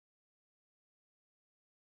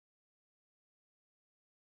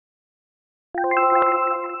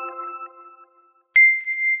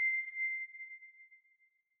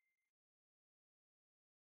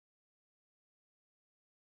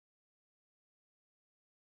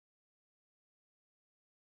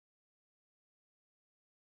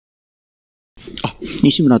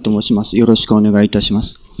西村と申します。よろしくお願いいたしま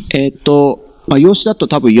す。用紙だと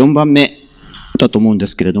多分4番目だと思うんで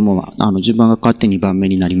すけれども、順番が変わって2番目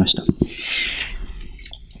になりました。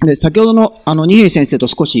で、先ほどの二瓶先生と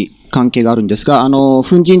少し関係があるんですが、粉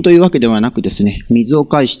塵というわけではなくですね、水を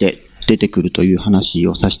介して出てくるという話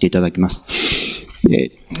をさせていただきます。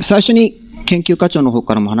で、最初に研究課長の方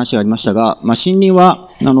からも話がありましたが、森林は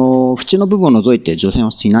縁の部分を除いて除染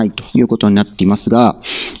はしないということになっていますが、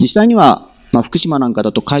実際には、福島なんか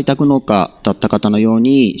だと開拓農家だった方のよう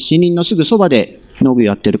に、森林のすぐそばで農業を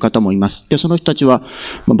やっている方もいます。で、その人たちは、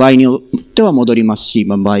場合によっては戻りますし、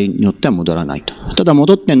場合によっては戻らないと。ただ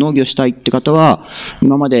戻って農業したいって方は、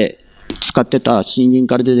今まで使ってた森林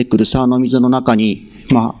から出てくる沢の水の中に、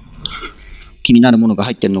気になるものが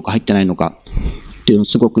入っているのか入ってないのかっていうのを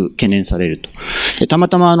すごく懸念されると。で、たま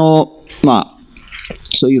たま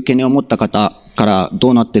そういう懸念を持った方から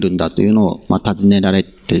どうなってるんだというのを尋ねられ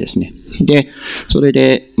てですね。で、それ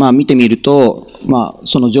で見てみると、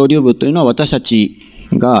その上流部というのは私たち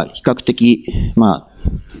が比較的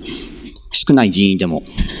少ない人員でも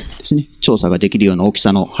ですね、調査ができるような大き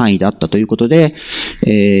さの範囲であったということで、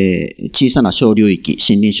小さな小流域、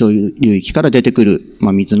森林小流域から出てくる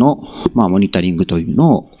水のモニタリングという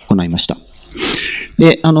のを行いました。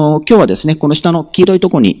で、今日はですね、この下の黄色いと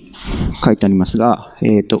ころに書いてありますが、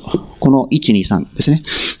この1、2、3ですね、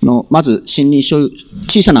まず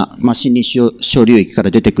小さな森林小流域から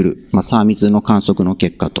出てくる沢水の観測の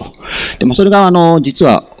結果と。で、それが実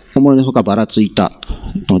は思いのほかばらついた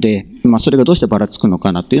ので、それがどうしてばらつくの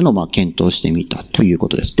かなというのを検討してみたというこ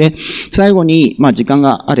とです。で、最後に時間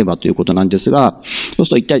があればということなんですが、そう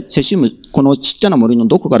すると一体セシウム、このちっちゃな森の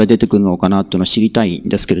どこから出てくるのかなというのを知りたいん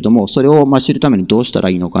ですけれども、それを知るためにどうしたら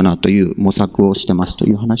いいのかなという模索をしてますと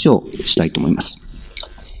いう話をしたいと思います。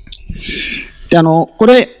で、こ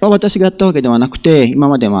れは私がやったわけではなくて、今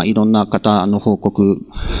までいろんな方の報告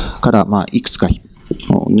からいくつか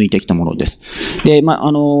抜いてきたものです。で、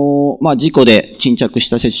事故で沈着し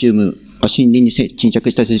たセシウム、森林に沈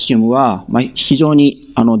着したセシウムは、非常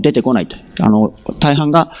に出てこないと。大半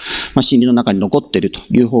が森林の中に残っていると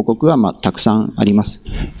いう報告がたくさんあります。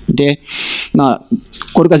で、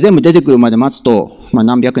これが全部出てくるまで待つと、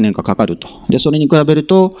何百年かかかると。で、それに比べる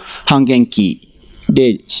と半減期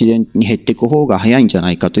で自然に減っていく方が早いんじゃな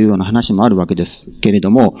いかというような話もあるわけですけれ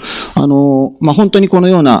ども、本当にこの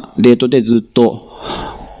ようなレートでずっと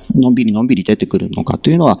のんびり出てくるのか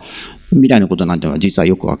というのは、未来のことなんてのは実は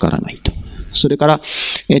よくわからないと。それから、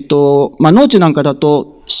農地なんかだ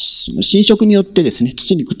と、浸食によってですね、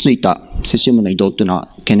土にくっついたセシウムの移動というのは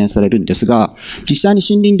懸念されるんですが、実際に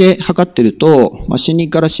森林で測っていると、森林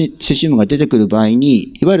からセシウムが出てくる場合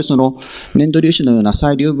に、いわゆるその粘土粒子のような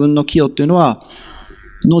細粒分の寄与というのは、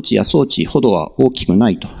農地や草地ほどは大きく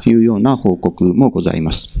ないというような報告もござい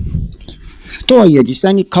ます。とはいえ、実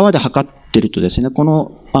際に川で測っているとですね、こ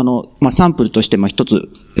の、サンプルとして一つ、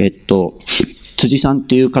辻さんっ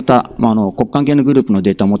ていう方、国関係のグループの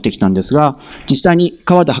データを持ってきたんですが、実際に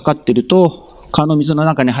川で測っていると、川の水の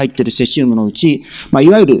中に入っているセシウムのうち、い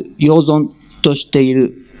わゆる溶存としてい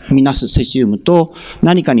る、みなすセシウムと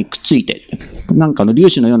何かにくっついて、何かの粒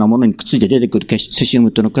子のようなものにくっついて出てくるセシウ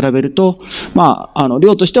ムというのを比べると、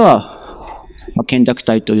量としては、懸濁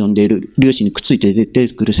体と呼んでいる粒子にくっついて出て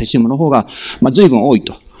くるセシウムの方が、随分多い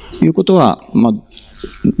ということは、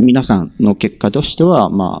皆さんの結果としては、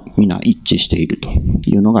みんな一致していると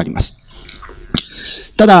いうのがあります。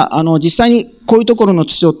ただ、実際にこういうところの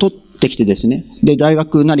土を取ってきてですね、で、大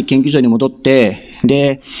学なり研究所に戻って、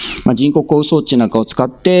で、人工降雨装置なんかを使っ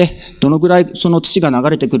て、どのぐらいその土が流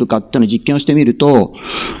れてくるかっていうのを実験をしてみると、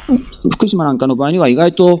福島なんかの場合には意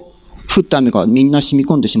外と降った雨がみんな染み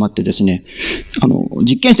込んでしまってですね、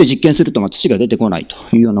実験室で実験すると土が出てこない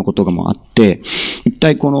というようなことがあって、一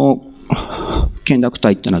体この懸濁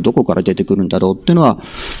体っていうのはどこから出てくるんだろうっていうのは、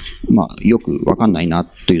よくわかんないな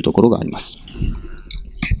というところがあります。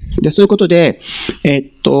で、そういうことで、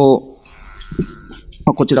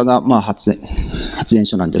こちらが発電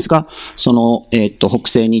所なんですが、その、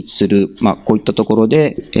北西に位置する、こういったところ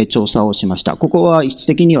で、調査をしました。ここは位置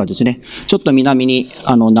的にはですね、ちょっと南に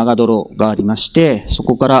長泥がありまして、そ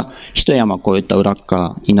こから一山越えた裏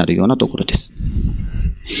側になるようなところです。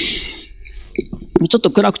ちょっ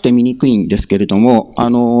と暗くて見にくいんですけれども、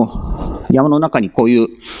山の中にこういう、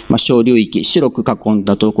小流域、白く囲ん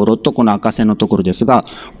だところと、この赤線のところですが、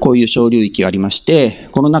こういう小流域がありまして、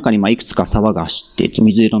この中にいくつか沢が走っていて、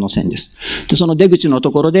水色の線です。で、その出口の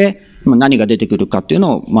ところで、何が出てくるかという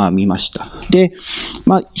のを、見ました。で、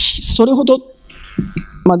それほど、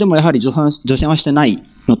でもやはり除染はしてない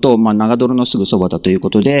のと、長泥のすぐそばだというこ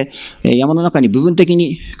とで、山の中に部分的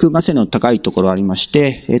に空間性能の高いところありまし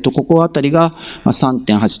て、ここあたりが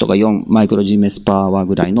 3.8 とか4マイクロ Gms パワー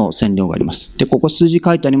ぐらいの線量があります。で、ここ数字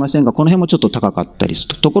書いてありませんが、この辺もちょっと高かったりす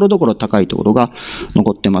ると、ところどころ高いところが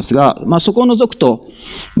残ってますが、そこを除くと、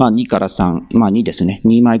2から3、2ですね、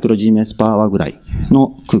2マイクロ Gms パワーぐらい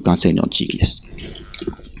の空間性能の地域です。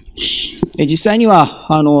実際には、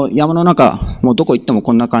山の中、もうどこ行っても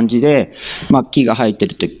こんな感じで、木が生えて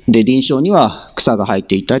るで、林床には草が生え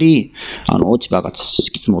ていたり、落ち葉が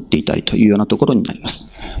敷き積もっていたりというようなところになります。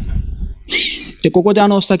で、ここで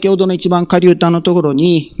先ほどの一番下流端のところ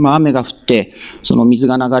に、雨が降って、その水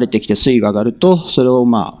が流れてきて水位が上がると、それを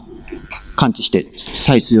感知して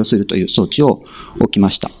採水をするという装置を置き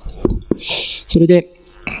ました。それで、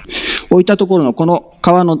置いたところのこの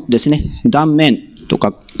川のですね、断面と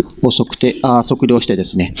かを測量してで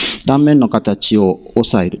すね、断面の形を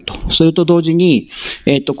抑えると。それと同時に、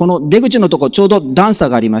この出口のところちょうど段差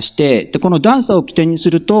がありまして、で、この段差を起点にす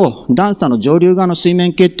ると、段差の上流側の水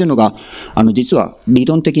面系っていうのが、実は理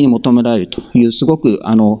論的に求められるという、すごく、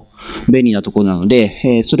便利なところなの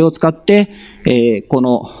で、それを使って、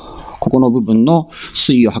ここの部分の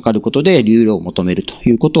水位を測ることで流量を求めると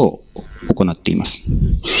いうことを行っています。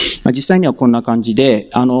実際にはこんな感じで、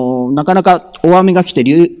なかなか大雨が来て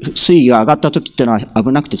水位が上がった時っていうのは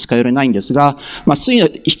危なくて近寄れないんですが、水位の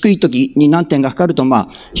低い時に何点が測ると、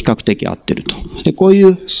比較的合ってると。で、こうい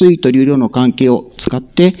う水位と流量の関係を使っ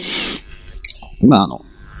て、流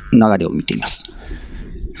れを見ています。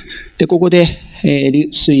で、ここで、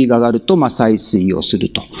水位が上がると、採水をする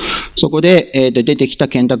と。そこで、出てきた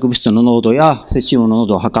懸濁物質の濃度やセシウムの濃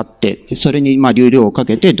度を測って、それに流量をか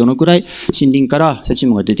けて、どのくらい森林からセシウ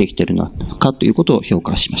ムが出てきているのかということを評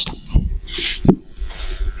価しました。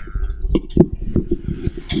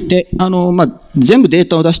で、全部デー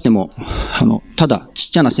タを出しても、ただち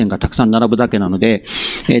っちゃな線がたくさん並ぶだけなので、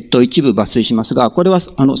一部抜粋しますが、これは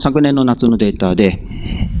昨年の夏のデータで、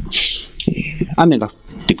雨が降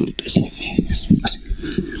ってくるとですね、すみません。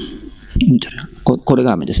これ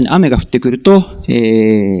が雨ですね。雨が降ってくると、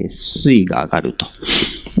水位が上がると。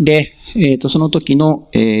で、その時の、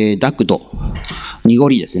濁度、濁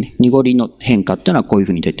りですね。濁りの変化っていうのはこういうふ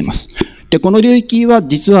うに出てます。で、この流域は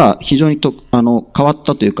実は非常に変わっ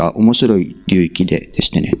たというか面白い流域でし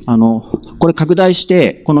てね、これ拡大し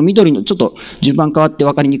て、この緑の、ちょっと順番変わって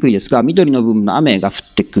分かりにくいですが、緑の部分の雨が降っ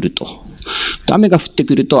てくると。雨が降って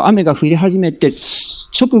くると、雨が降り始めて、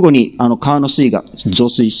直後に川の水位が増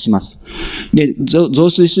水します。で、増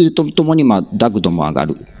水するとともに濁度も上が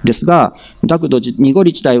る。ですが、濁度、濁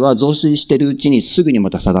り自体は増水しているうちにすぐにま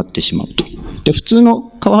た下がってしまうと。で、普通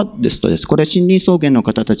の川ですとです。これ森林草原の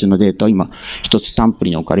方たちのデータを今一つサンプ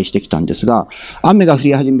ルにお借りしてきたんですが、雨が降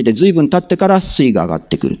り始めて随分経ってから水位が上がっ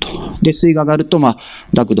てくると。で、水位が上がると、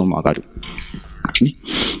濁度も上がる。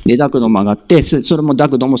で、濁度も上がって、それも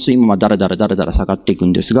濁度も水位もだらだら下がっていく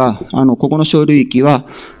んですが、ここの小流域は、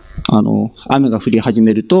雨が降り始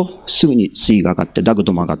めると、すぐに水位が上がって、濁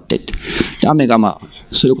度も上がってで、雨が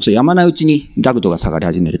それこそやまないうちに濁度が下がり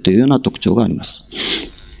始めるというような特徴があります。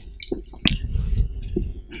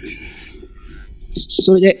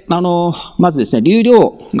それで、まずですね、流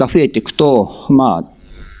量が増えていくと、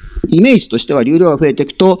イメージとしては流量が増えてい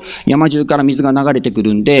くと山中から水が流れてく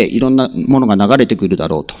るんで、いろんなものが流れてくるだ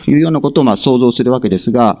ろうというようなことを想像するわけで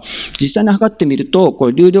すが、実際に測ってみると、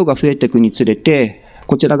これ流量が増えていくにつれて、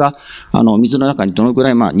こちらが水の中にどのく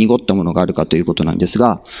らい濁ったものがあるかということなんです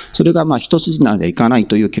が、それが一筋縄ではいかない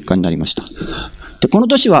という結果になりました。で、この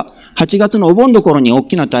年は8月のお盆の頃に大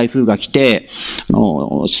きな台風が来て、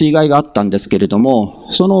水害があったんですけれども、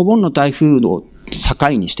そのお盆の台風を境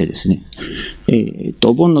にしてですね、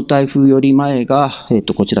お盆の台風より前が、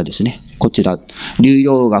こちらですね。こちら、流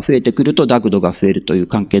量が増えてくると濁度が増えるという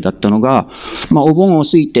関係だったのが、お盆を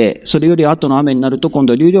過ぎて、それより後の雨になると、今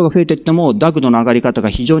度は流量が増えていっても、濁度の上がり方が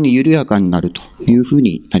非常に緩やかになるというふう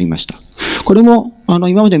になりました。これも、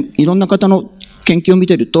今までいろんな方の研究を見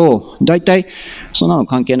てると、大体、そんなの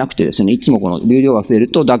関係なくてですね、いつもこの流量が増える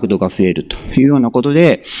と濁度が増えるというようなこと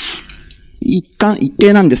で、一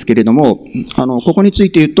定なんですけれども、ここにつ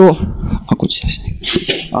いて言うと、こっちですね。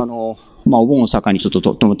お盆を境にちょっと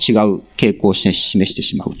とても違う傾向を示して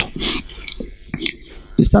しまうと。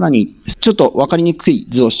でさらに、ちょっと分かりにくい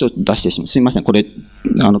図を出してしまう。すみません。これ、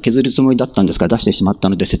削るつもりだったんですが、出してしまった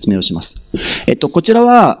ので説明をします。こちら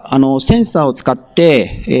は、センサーを使っ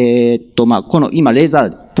て、この今、レーザ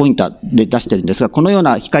ーポインターで出してるんですが、このよう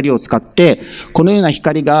な光を使って、このような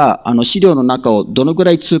光が、資料の中をどのぐ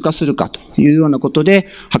らい通過するかというようなことで、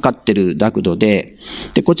測ってる濁度で、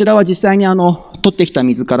こちらは実際に取ってきた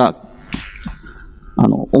水から、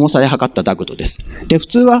重さで測ったダグドです。で、普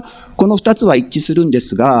通はこの2つは一致するんで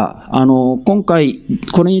すが、今回、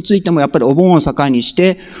これについてもやっぱりお盆を境にし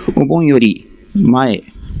て、お盆より前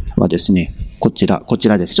はですね、こちら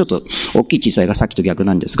です。ちょっと大きい小さいがさっきと逆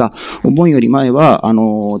なんですが、お盆より前は、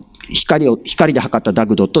光で測ったダ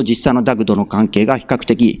グドと実際のダグドの関係が比較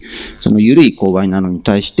的、緩い勾配なのに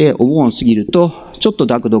対して、お盆を過ぎると、ちょっと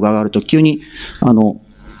ダグドが上がると急に、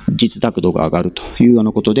実ダグドが上がるというよう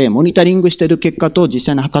なことで、モニタリングしている結果と実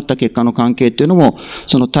際に測った結果の関係というのも、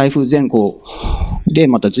その台風前後で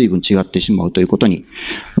また随分違ってしまうということに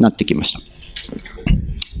なってきました。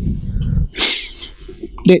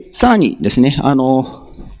で、さらにですね、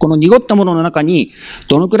この濁ったものの中に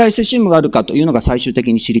どのくらいセシウムがあるかというのが最終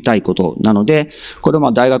的に知りたいことなので、これ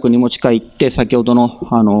は大学に持ち帰って、先ほど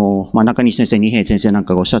の、中西先生、二平先生なん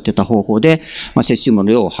かがおっしゃってた方法で、セシウム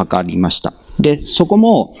の量を測りました。で、そこ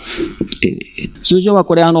も、通常は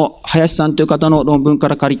これ林さんという方の論文か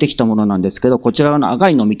ら借りてきたものなんですけど、こちらの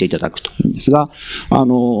赤いのを見ていただくというんですが、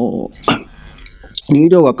流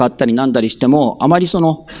量が変わったりなんだりしても、あまり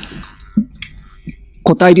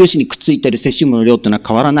固体粒子にくっついているセシウムの量というのは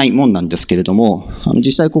変わらないもんなんですけれども、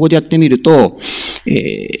実際ここでやってみると、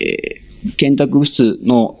検索物質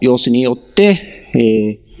の様子によっ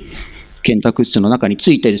て、検索物質の中に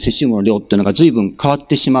ついているセシウムの量というのが随分変わっ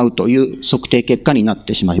てしまうという測定結果になっ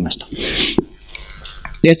てしまいました。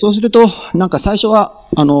で、そうすると、なんか最初は、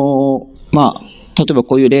例えば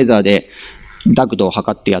こういうレーザーで、ダグドを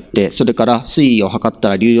測ってやって、それから水位を測った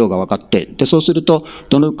ら流量が分かって、で、そうすると、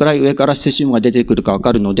どのくらい上からセシウムが出てくるか分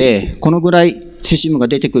かるので、このぐらいセシウムが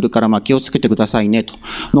出てくるから気をつけてくださいねと、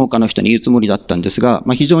農家の人に言うつもりだったんですが、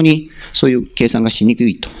非常にそういう計算がしにく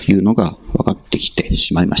いというのが分かってきて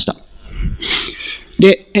しまいました。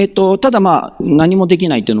で、ただ何もでき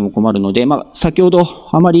ないというのも困るので、先ほど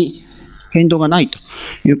あまり変動がないと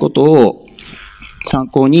いうことを参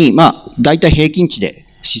考に、大体平均値で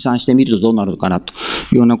試算してみるとどうなるのかなとい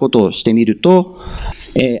うようなことをしてみると、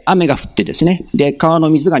雨が降ってですね、で、川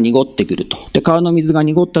の水が濁ってくると。で、川の水が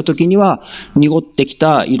濁った時には、濁ってき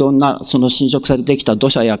たいろんな、浸食されてきた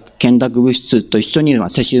土砂や懸濁物質と一緒に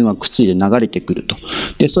セシウムがくっついて流れてくると。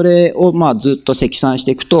で、それをずっと積算し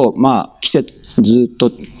ていくと、季節ずっ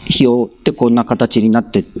と日を追ってこんな形にな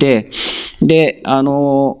っていって、で、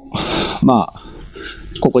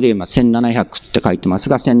ここで今1700って書いてます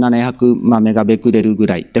が、1700メガベクレルぐ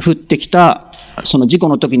らいで降ってきた、その事故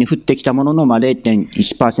の時に降ってきたものの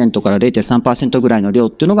0.1% から 0.3% ぐらいの量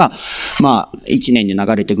っていうのが、1年に流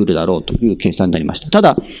れてくるだろうという計算になりました。た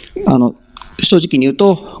だ、正直に言う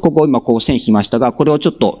と、ここ今線引きましたが、これをち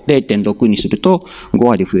ょっと 0.6 にすると5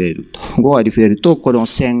割増えると。5割増えると、これを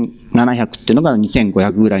1700っていうのが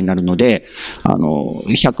2500ぐらいになるので、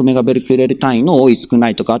100メガベルクレル単位の多い少な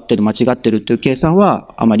いとか合ってる間違ってるという計算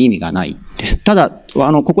はあまり意味がないです。ただ、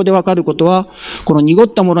ここでわかることは、この濁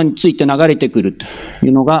ったものについて流れてくるとい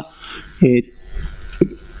うのが、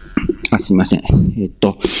すみません。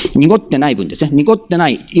濁ってない分ですね。濁ってな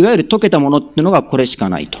い、いわゆる溶けたものっていうのがこれしか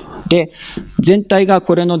ないと。で、全体が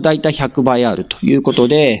これの大体100倍あるということ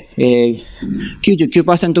で、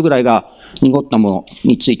99% ぐらいが濁ったもの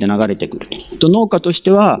について流れてくると。農家とし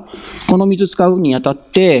ては、この水使うにあた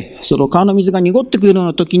って、その川の水が濁ってくるよう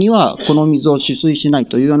な時には、この水を取水しない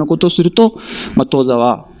というようなことをすると、当座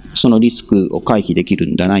はそのリスクを回避でき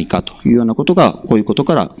るんじゃないかというようなことが、こういうこと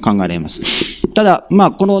から考えられます。ただ、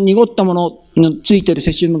この濁ったものについている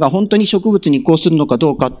セシウムが本当に植物に移行するのか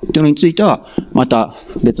どうかっていうのについては、また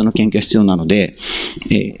別の研究が必要なので、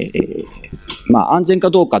安全か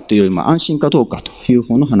どうかというよりも安心かどうかという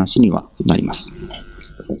方の話にはなります。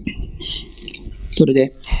それ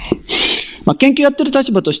で、研究やってる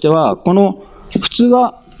立場としては、この普通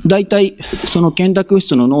は大体その懸濁物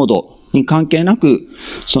質の濃度に関係なく、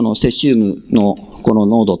そのセシウムのこの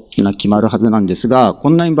濃度っていうのは決まるはずなんですが、こ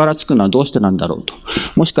んなにばらつくのはどうしてなんだろうと。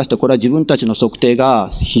もしかしてこれは自分たちの測定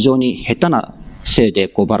が非常に下手なせい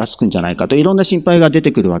でばらつくんじゃないかといろんな心配が出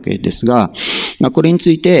てくるわけですが、これに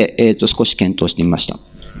ついて、少し検討してみました。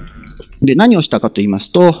で、何をしたかと言いま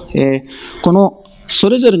すと、このそ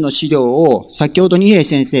れぞれの資料を先ほど二平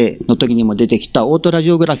先生の時にも出てきたオートラジ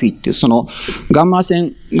オグラフィーっていうそのガンマ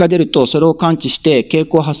線が出るとそれを感知して蛍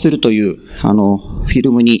光を発するというフィ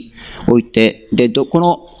ルムに置いて、で、こ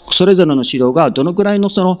のそれぞれの資料がどのくらいの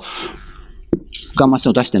そのガンマ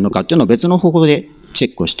線を出しているのかっていうのを別の方法でチェ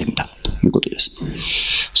ックをしてみたということです。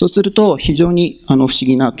そうすると非常に不思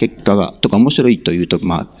議な結果が、とか面白いというと、す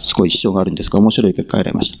ごい支障があるんですが、面白い結果が得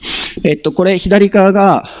られました。これ左側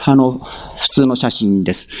が普通の写真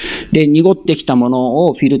です。で、濁ってきたもの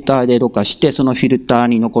をフィルターでろ過して、そのフィルター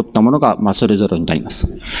に残ったものが、それぞれになります。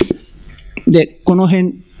で、この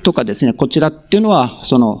辺とかですね、こちらっていうのは、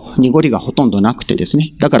その濁りがほとんどなくてです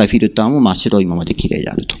ね、だからフィルターも真っ白いままで綺麗で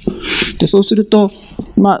あると。で、そうすると、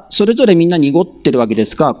それぞれみんな濁ってるわけで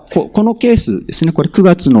すが、このケースですね、これ9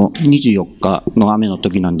月の24日の雨の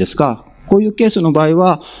時なんですが、こういうケースの場合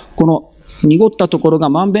は、この濁ったところが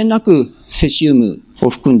まんべんなくセシウムを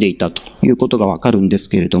含んでいたということがわかるんです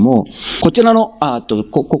けれども、こちらの、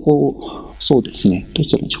そうですね。どち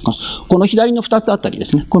らでしょうか。この左の2つあたりで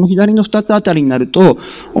すね。この左の2つあたりになると、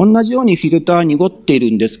同じようにフィルターは濁ってい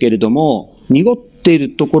るんですけれども、濁ってい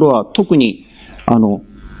るところは特に、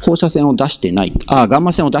放射線を出してない、ガン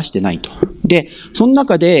マ線を出してないと。で、その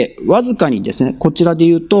中で、わずかにですね、こちらで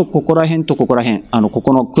言うと、ここら辺とここら辺、こ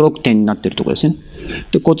この黒く点になっているところですね。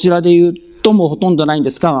で、こちらで言うと、もうほとんどないんで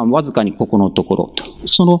すが、わずかにここのところと。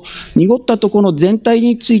その濁ったところ全体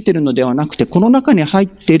についているのではなくて、この中に入っ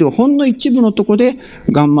ているほんの一部のところで、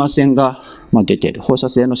ガンマ線が出ている、放射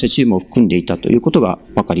性のセシウムを含んでいたということが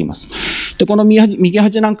わかります。で、この右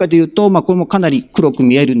端なんかで言うと、これもかなり黒く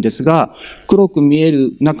見えるんですが、黒く見え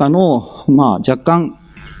る中の、若干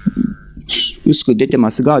薄く出てま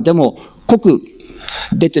すが、でも濃く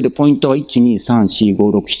出てるポイントは1、2、3、4、5、6、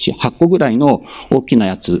7、8個ぐらいの大きな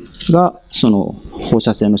やつが、その放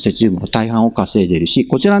射性のセシウムの大半を稼いでいるし、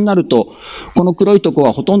こちらになると、この黒いところ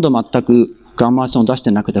はほとんど全くガンマ線を出し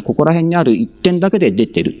てなくて、ここら辺にある1点だけで出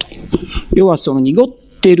ていると。要はその濁っ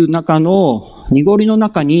ている中の、濁りの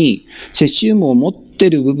中にセシウムを持って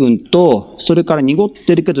いる部分と、それから濁っ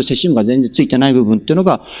ているけどセシウムが全然ついてない部分っていうの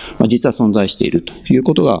が、実は存在しているという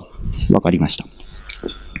ことが分かりました。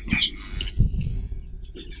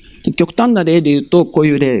極端な例で言うと、こう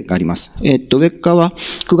いう例があります。上側は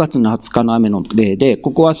9月の20日の雨の例で、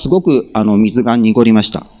ここはすごく水が濁りま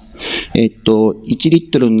した。1リ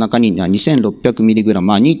ットルの中には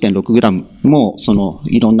 2600mg、2.6g も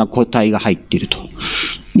いろんな固体が入っていると。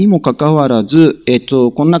にもかかわらず、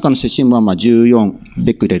この中のセシウムは14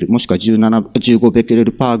ベクレル、もしくは15ベクレ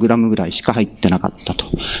ルパーグラムぐらいしか入ってなかったと。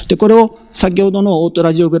で、これを先ほどのオート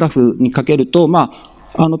ラジオグラフにかけると、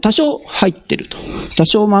多少入ってると。多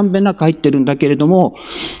少まんべんなく入ってるんだけれども、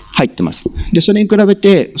入ってます。で、それに比べ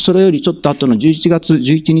て、それよりちょっと後の11月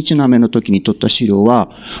11日の雨の時に撮った資料は、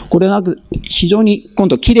これは非常に今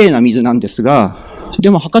度綺麗な水なんですが、で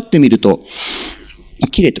も測ってみると、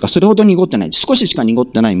綺麗というかそれほど濁ってない。少ししか濁っ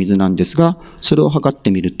てない水なんですが、それを測っ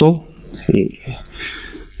てみると、で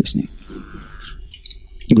すね。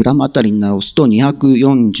グラムあたりに直すと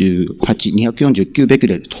248、249ベク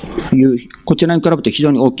レルという、こちらに比べて非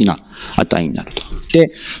常に大きな値になると。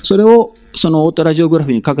で、それをそのオートラジオグラ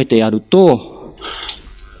フにかけてやると、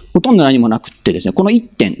ほとんど何もなくってですね、この1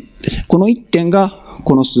点ですね、この1点が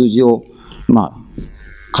この数字を、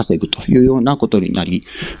稼ぐというようなことになり、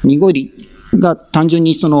濁りが単純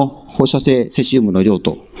にその放射性セシウムの量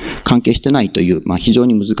と関係してないという、非常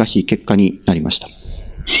に難しい結果になりました。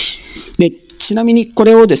で、ちなみにこ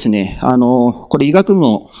れをですね、これ医学部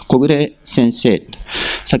の小暮先生、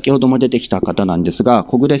先ほども出てきた方なんですが、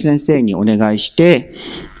小暮先生にお願いして、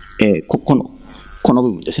この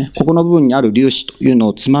部分ですね、ここの部分にある粒子というの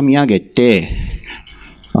をつまみ上げて、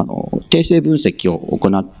定性分析を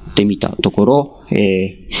行ってみたところ、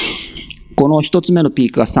この1つ目のピ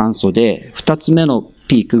ークが酸素で、2つ目の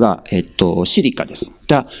ピークが、シリカです。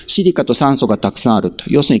シリカと酸素がたくさんあると。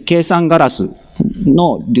要するに計算ガラス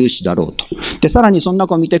の粒子だろうと。で、さらにその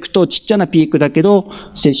中を見ていくと、ちっちゃなピークだけど、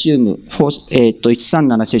セシウム、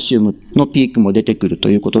137セシウムのピークも出てくると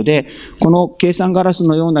いうことで、この計算ガラス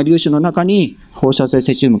のような粒子の中に放射性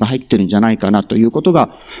セシウムが入ってるんじゃないかなということ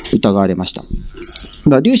が疑われました。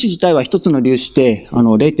粒子自体は一つの粒子で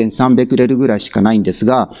0.3 ベクレルぐらいしかないんです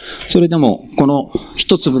が、それでもこの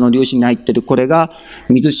一粒の粒子に入っているこれが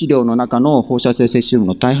水資料の中の放射性セシウム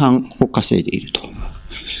の大半を稼いでいると。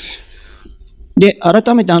で、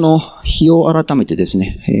改めて比を改めてです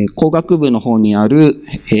ね、工学部の方にある、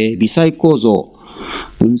微細構造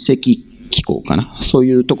分析機構かな。そう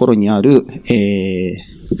いうところにある、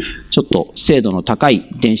ちょっと精度の高い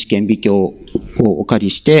電子顕微鏡をお借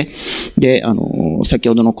りして、で、先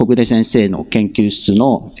ほどの小暮先生の研究室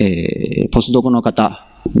の、ポスドクの方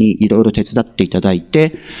にいろいろ手伝っていただい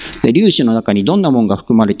て、で、粒子の中にどんなものが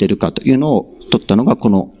含まれているかというのを撮ったのがこ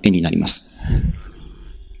の絵になります。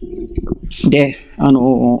で、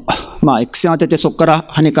X 線を当ててそこから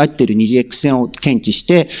跳ね返っている二次 X 線を検知し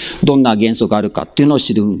て、どんな元素があるかっていうのを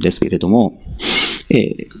知るんですけれども、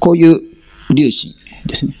こういう粒子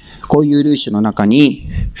ですね。こういう粒子の中に、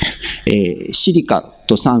シリカ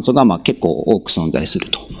と酸素が結構多く存在する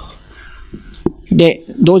と。で、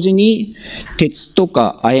同時に鉄と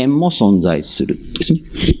か亜鉛も存在するんですね。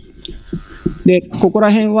で、ここ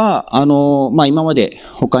ら辺は、今まで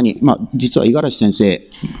他に、実は五十嵐先生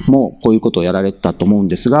もこういうことをやられてたと思うん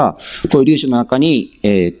ですが、こういう粒子の中に、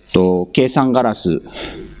計算ガラス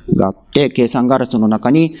があって、計算ガラスの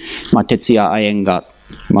中に、鉄や亜鉛が、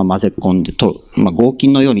混ぜ込んで合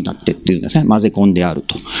金のようになってっていうんですね。混ぜ込んである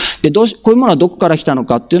と。で、こういうものはどこから来たの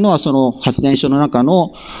かっていうのは、その発電所の中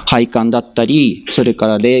の配管だったり、それか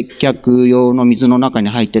ら冷却用の水の中に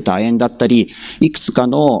入ってた亜鉛だったり、いくつか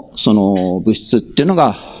のその物質っていうの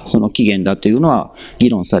が、その起源だというのは議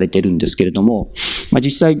論されているんですけれども、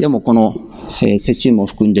実際でもこの、セシウムを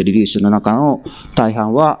含んでいる粒子の中の大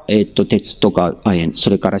半は、鉄とか亜鉛、そ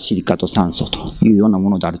れからシリカと酸素というようなも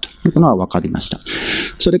のであるというのは分かりました。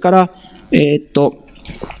それから、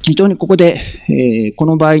非常にここで、こ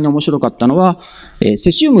の場合に面白かったのは、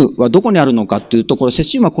セシウムはどこにあるのかというところ、セ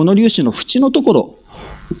シウムはこの粒子の縁のところ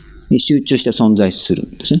に集中して存在する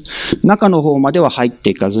んですね。中の方までは入って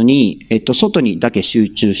いかずに、外にだけ集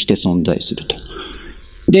中して存在すると。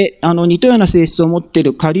で、似たような性質を持ってい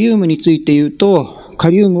るカリウムについて言うと、カ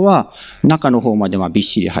リウムは中の方まではびっ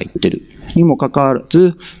しり入っているにもかかわら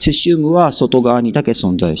ず、セシウムは外側にだけ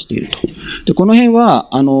存在していると。で、この辺は、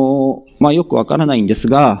よくわからないんです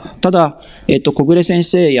が、ただ、小暮先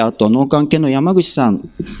生や、あと農関係の山口さん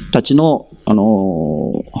たちの、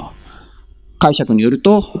解釈による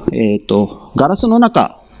と、ガラスの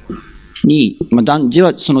中に、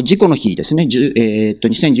その事故の日ですね、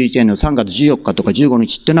2011年の3月14日とか15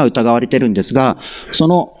日っていうのは疑われてるんですが、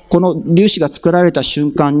この粒子が作られた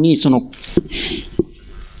瞬間に、その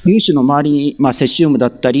粒子の周りに、セシウムだ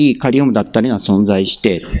ったり、カリウムだったりが存在し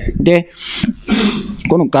て、で、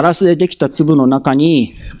このガラスでできた粒の中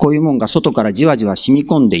に、こういうものが外からじわじわ染み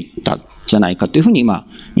込んでいったんじゃないかというふうに今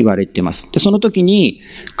言われています。で、その時に、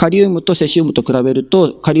カリウムとセシウムと比べる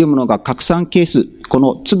と、カリウムの方が拡散係数、こ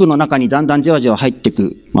の粒の中にだんだんじわじわ入ってい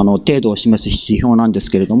く、程度を示す指標なんです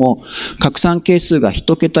けれども、拡散係数が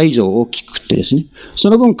1桁以上大きくてですね、そ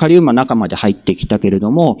の分カリウムは中まで入ってきたけれど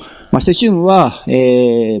も、セシウムは、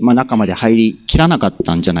中まで入りきらなかっ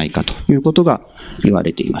たんじゃないかということが言わ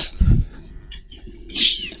れています。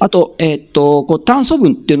あと、炭素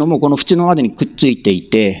分っていうのもこの縁のまでにくっついてい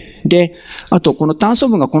て、で、あとこの炭素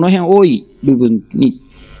分がこの辺多い部分に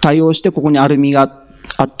対応してここにアルミが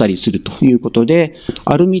あったりするということで、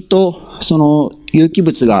アルミとその有機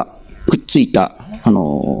物がくっついた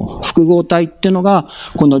複合体っていうのが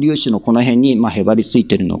この粒子のこの辺にへばりつい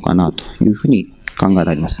ているのかなというふうに考え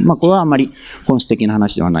られます。これはあまり本質的な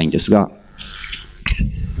話ではないんですが、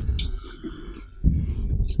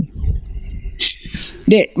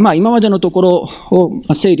で、今までのところを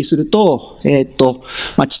整理すると、ち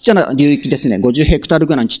っちゃな流域ですね、50ヘクタール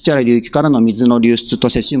ぐらいのちっちゃな流域からの水の流出と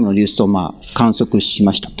セシウムの流出を観測し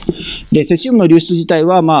ましたと。で、セシウムの流出自体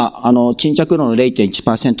は、沈着量の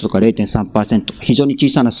 0.1% とか 0.3%、非常に小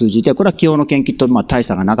さな数字で、これは気温の研究と大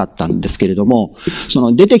差がなかったんですけれども、そ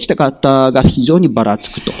の出てきた方が非常にばらつ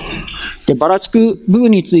くと。で、ばらつく部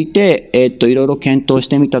分について、いろいろ検討し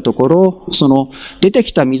てみたところ、その出て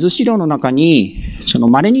きた水資料の中に、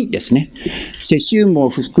稀にですね、セシウムを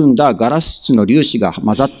含んだガラス質の粒子が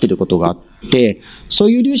混ざっていることがあって、そ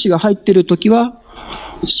ういう粒子が入っているときは、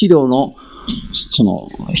資料のその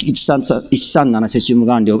137セシウム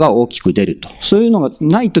含量が大きく出ると。そういうのが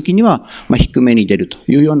ないときには、低めに出ると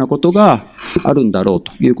いうようなことがあるんだろう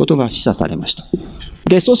ということが示唆されました。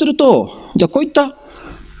で、そうすると、じゃあこういった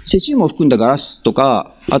セシウムを含んだガラスと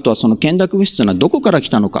か、あとはその懸濁物質というのはどこから来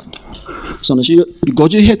たのかと。その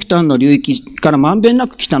50ヘクタールの流域からまんべんな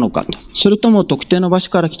く来たのかと。それとも特定の場所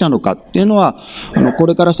から来たのかっていうのは、こ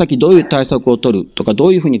れから先どういう対策を取るとか、ど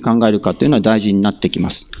ういうふうに考えるかっていうのは大事になってきま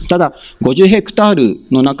す。ただ、50ヘクタール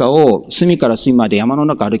の中を隅から隅まで山の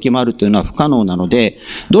中歩き回るというのは不可能なので、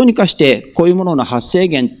どうにかしてこういうものの発生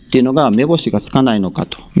源っていうのが目星がつかないのか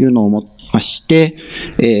というのを思ってまして、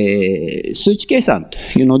数値計算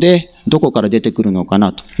というので、どこから出てくるのか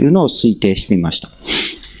なというのを推定してみました。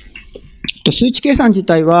数値計算自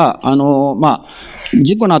体は、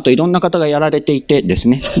事故の後いろんな方がやられていてです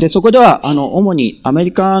ね、で、そこでは、主にアメ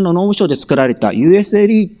リカの農務省で作られた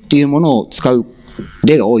USLE っていうものを使う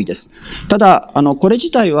例が多いです。ただ、これ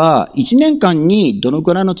自体は1年間にどの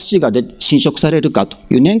くらいの土が侵食されるかと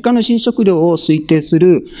いう年間の侵食量を推定す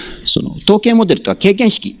る、その統計モデルとか経験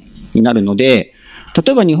式になるので、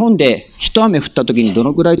例えば日本で一雨降った時にど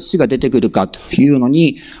のくらい土が出てくるかというの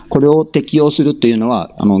に、これを適用するというの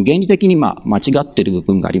は、原理的に間違っている部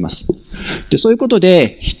分があります。で、そういうこと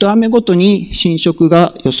で、一雨ごとに侵食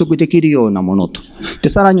が予測できるようなものと。で、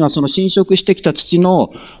さらにはその侵食してきた土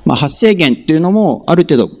の、発生源というのもある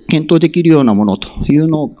程度検討できるようなものという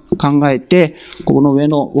のを考考えて、この上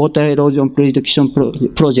のウォーターエロージョンプレディクションプ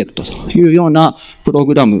ロジェクトというようなプロ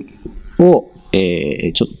グラムを、ち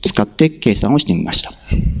ょっと使って計算をしてみました。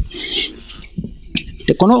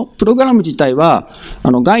で、このプログラム自体は、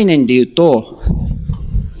概念で言うと、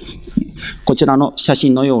こちらの写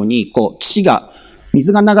真のように、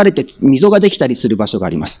水が流れて、溝ができたりする場所があ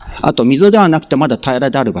ります。あと、溝ではなくてまだ平ら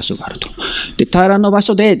である場所があると。で、平らの場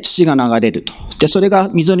所で土が流れると。で、それが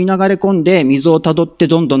溝に流れ込んで、溝をたどって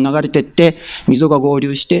どんどん流れていって、溝が合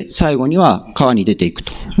流して、最後には川に出ていく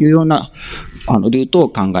というような、ルートを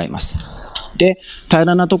考えます。で、平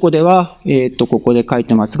らなとこでは、ここで書い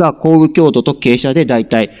てますが、降雨強度と傾斜で大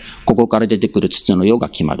体、ここから出てくる土の量が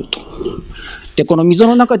決まると。で、この溝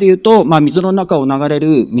の中で言うと、水の中を流れ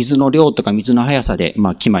る水の量とか水の速さで、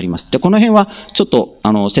決まります。で、この辺はちょっと、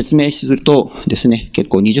説明するとですね、結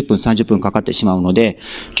構20分、30分かかってしまうので、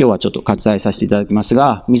今日はちょっと割愛させていただきます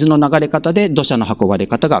が、水の流れ方で土砂の運ばれ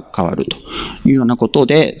方が変わるというようなこと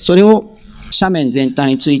で、それを斜面全体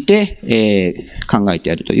について、考えて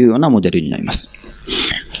やるというようなモデルになります。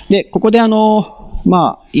で、ここで飯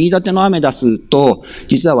舘のアメダスと、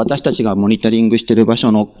実は私たちがモニタリングしている場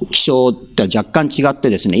所の気象って若干違って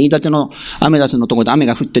ですね、飯舘のアメダスのところで雨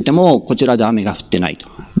が降ってても、こちらで雨が降ってない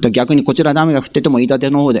と。逆にこちらで雨が降ってても、飯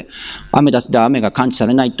舘の方で、アメダスで雨が感知さ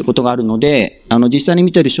れないってことがあるので、実際に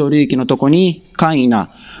見ている小流域のところに簡易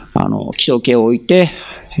な、気象計を置いて、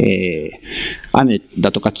雨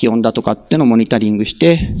だとか気温だとかっていうのをモニタリングし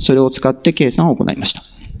て、それを使って計算を行いました。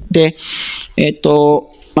で、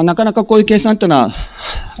なかなかこういう計算っていうのは、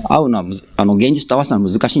現実と合わせるの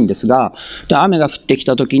は難しいんですが、雨が降ってき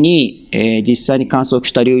たときに、実際に観測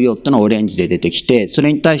した流量っていうのはオレンジで出てきて、そ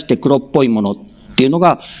れに対して黒っぽいものっていうの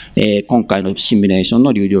が、今回のシミュレーション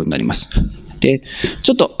の流量になります。で、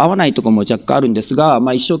ちょっと合わないところも若干あるんですが、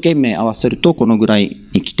一生懸命合わせるとこのぐらい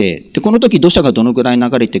に来て、で、この時土砂がどのぐらい流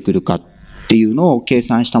れてくるかっていうのを計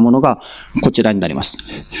算したものがこちらになります。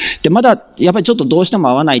で、まだやっぱりちょっとどうしても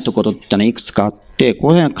合わないところってのはいくつかあって、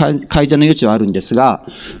この辺は改善の余地はあるんですが、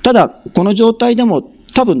ただ、この状態でも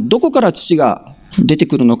多分どこから土が出て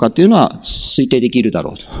くるのかというのは推定できるだ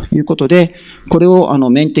ろうということで、これを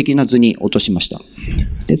面的な図に落としました。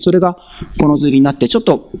で、それがこの図になって、ちょっ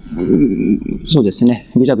と、そうです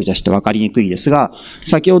ね、ぐちゃぐちゃして分かりにくいですが、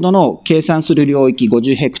先ほどの計算する領域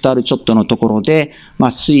50ヘクタールちょっとのところで、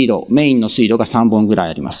メインの水路が3本ぐらい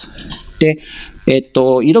あります。で、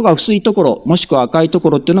色が薄いところ、もしくは赤いと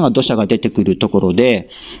ころっていうのが土砂が出てくるところで、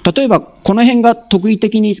例えばこの辺が特異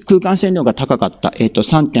的に空間線量が高かった、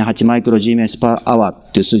3.8 マイクロ G メースパーアワー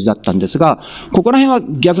っていう数字だったんですが、ここら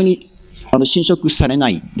辺は逆に侵食されな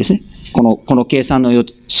いですね。この計算の推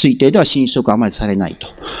定では侵食はあまりされないと。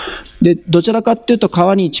で、どちらかっていうと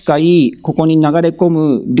川に近い、ここに流れ込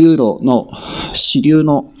む流路の支流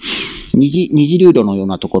の二次流路のよう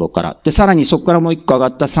なところから、で、さらにそこからもう一個上が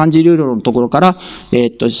った三次流路のところから、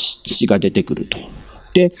土が出てくると。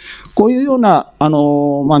で、こういうような、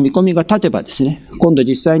見込みが立てばですね、今度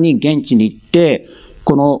実際に現地に行って、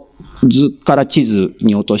この図から地図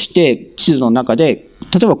に落として、地図の中で、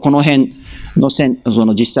例えばこの辺のそ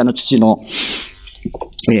の実際の土の、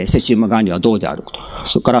セシウム含量はどうであると。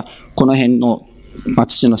それから、この辺の、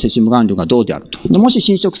土のセシウム含量がどうであると。でもし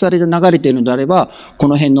侵食されて流れているのであれば、こ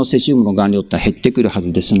の辺のセシウムの含量って減ってくるは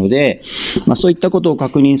ずですので、そういったことを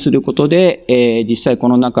確認することで、実際こ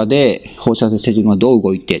の中で放射性セシウムがどう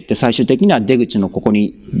動いて、で、最終的には出口のここ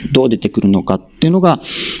にどう出てくるのかっていうのが、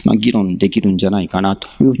議論できるんじゃないかなと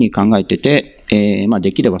いうふうに考えてて、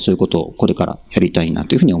できればそういうことをこれからやりたいな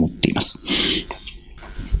というふうに思っています。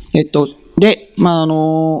で、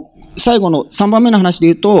最後の3番目の話で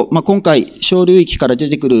言うと、今回、小流域から出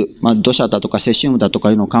てくる、土砂だとかセシウムだと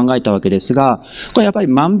かいうのを考えたわけですが、これやっぱり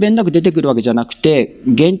まんべんなく出てくるわけじゃなくて、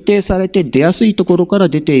限定されて出やすいところから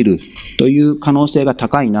出ているという可能性が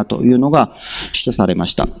高いなというのが示唆されま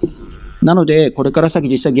した。なので、これから先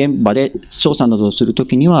実際現場で調査などをすると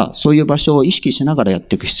きには、そういう場所を意識しながらやっ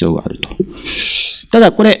ていく必要があると。た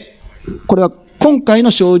だ、これは今回の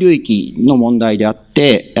小流域の問題であっ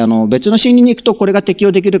て、別の森林に行くとこれが適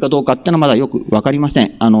用できるかどうかっていうのはまだよくわかりませ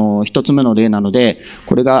ん。一つ目の例なので、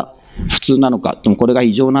これが普通なのか、でもこれが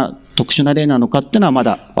異常な特殊な例なのかっていうのはま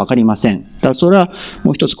だわかりません。だからそれは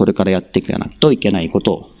もう一つこれからやっていかないといけないこ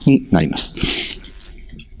とになります。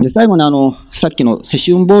で、最後にさっきのセシ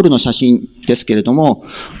ウムボールの写真ですけれども、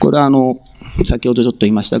これは先ほどちょっと言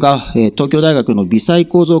いましたが、東京大学の微細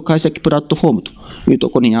構造解析プラットフォームというと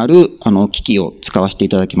ころにある機器を使わせてい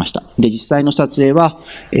ただきました。で、実際の撮影は、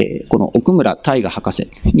この奥村大河博士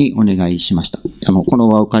にお願いしました。この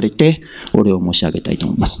場を借りてお礼を申し上げたいと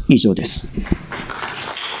思います。以上です。